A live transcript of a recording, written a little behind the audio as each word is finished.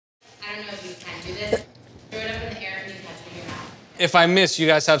If I miss, you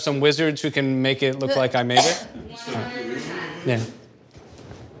guys have some wizards who can make it look like I made it? Yeah.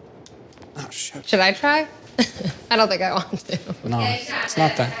 Oh, shit. Should I try? I don't think I want to. No, it's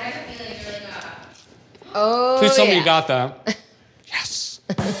not that. Oh, Please tell me you got that. Yes.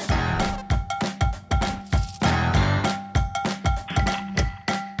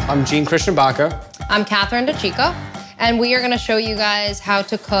 I'm Gene Christian Baca. I'm Katharine Decicco, and we are going to show you guys how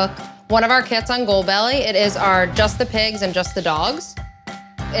to cook one of our kits on Goldbelly. It is our Just the Pigs and Just the Dogs.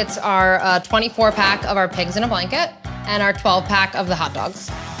 It's our 24-pack of our pigs in a blanket and our 12-pack of the hot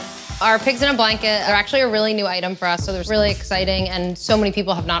dogs. Our pigs in a blanket are actually a really new item for us, so they're really exciting, and so many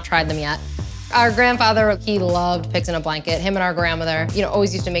people have not tried them yet. Our grandfather, he loved pigs in a blanket. Him and our grandmother,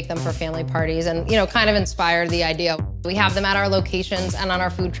 always used to make them for family parties and, kind of inspired the idea. We have them at our locations and on our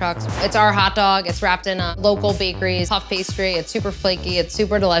food trucks. It's our hot dog. It's wrapped in local bakeries, puff pastry. It's super flaky. It's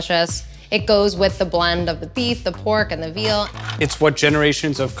super delicious. It goes with the blend of the beef, the pork, and the veal. It's what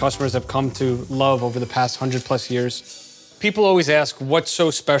generations of customers have come to love over the past 100+ years. People always ask, what's so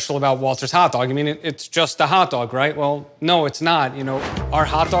special about Walter's hot dog? I mean, it's just a hot dog, right? Well, no, it's not. Our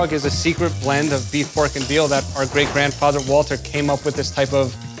hot dog is a secret blend of beef, pork, and veal that our great-grandfather Walter came up with this type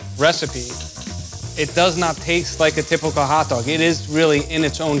of recipe. It does not taste like a typical hot dog. It is really in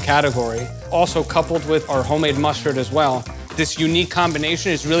its own category. Also coupled with our homemade mustard as well. This unique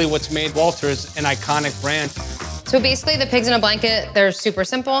combination is really what's made Walter's an iconic brand. So basically, the pigs in a blanket, they're super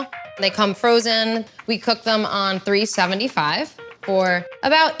simple. They come frozen. We cook them on 375 for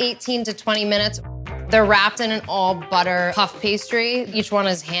about 18 to 20 minutes. They're wrapped in an all butter puff pastry. Each one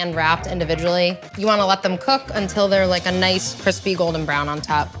is hand wrapped individually. You want to let them cook until they're like a nice crispy golden brown on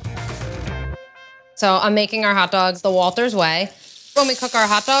top. So I'm making our hot dogs the Walter's way. When we cook our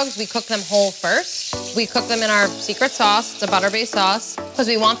hot dogs, we cook them whole first. We cook them in our secret sauce. It's a butter-based sauce because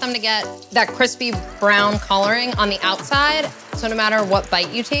we want them to get that crispy brown coloring on the outside. So no matter what bite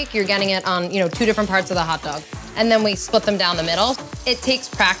you take, you're getting it on, 2 different parts of the hot dog. And then we split them down the middle. It takes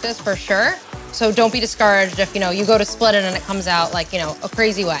practice for sure. So don't be discouraged if, you go to split it and it comes out like, a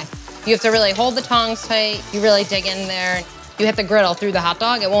crazy way. You have to really hold the tongs tight. You really dig in there. You hit the griddle through the hot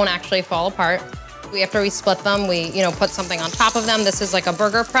dog. It won't actually fall apart. After we split them, we put something on top of them. This is like a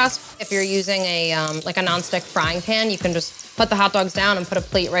burger press. If you're using a like a nonstick frying pan, you can just put the hot dogs down and put a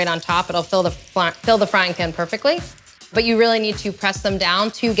plate right on top. It'll fill the frying pan perfectly. But you really need to press them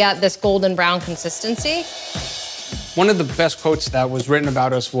down to get this golden brown consistency. One of the best quotes that was written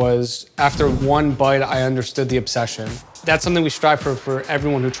about us was, after one bite, I understood the obsession. That's something we strive for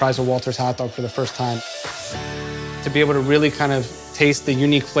everyone who tries a Walter's hot dog for the first time. To be able to really kind of taste the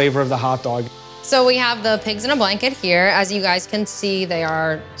unique flavor of the hot dog. So we have the pigs in a blanket here. As you guys can see, they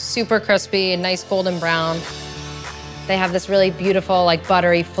are super crispy, nice golden brown. They have this really beautiful, like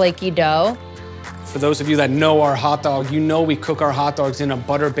buttery, flaky dough. For those of you that know our hot dog, we cook our hot dogs in a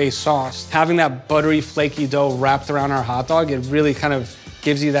butter-based sauce. Having that buttery, flaky dough wrapped around our hot dog, it really kind of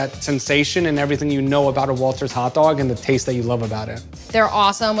gives you that sensation and everything you know about a Walter's hot dog and the taste that you love about it. They're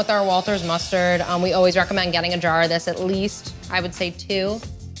awesome with our Walter's mustard. We always recommend getting a jar of this, at least, I would say 2.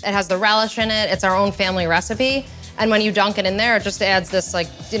 It has the relish in it. It's our own family recipe. And when you dunk it in there, it just adds this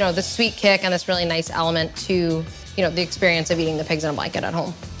this sweet kick and this really nice element to, the experience of eating the pigs in a blanket at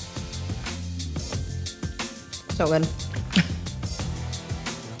home. So good.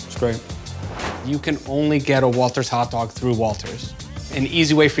 It's great. You can only get a Walter's hot dog through Walter's. An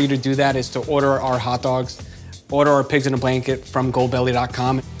easy way for you to do that is to order our hot dogs, order our pigs in a blanket from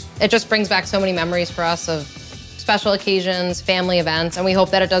Goldbelly.com. It just brings back so many memories for us of special occasions, family events, and we hope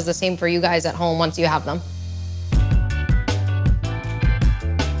that it does the same for you guys at home once you have them.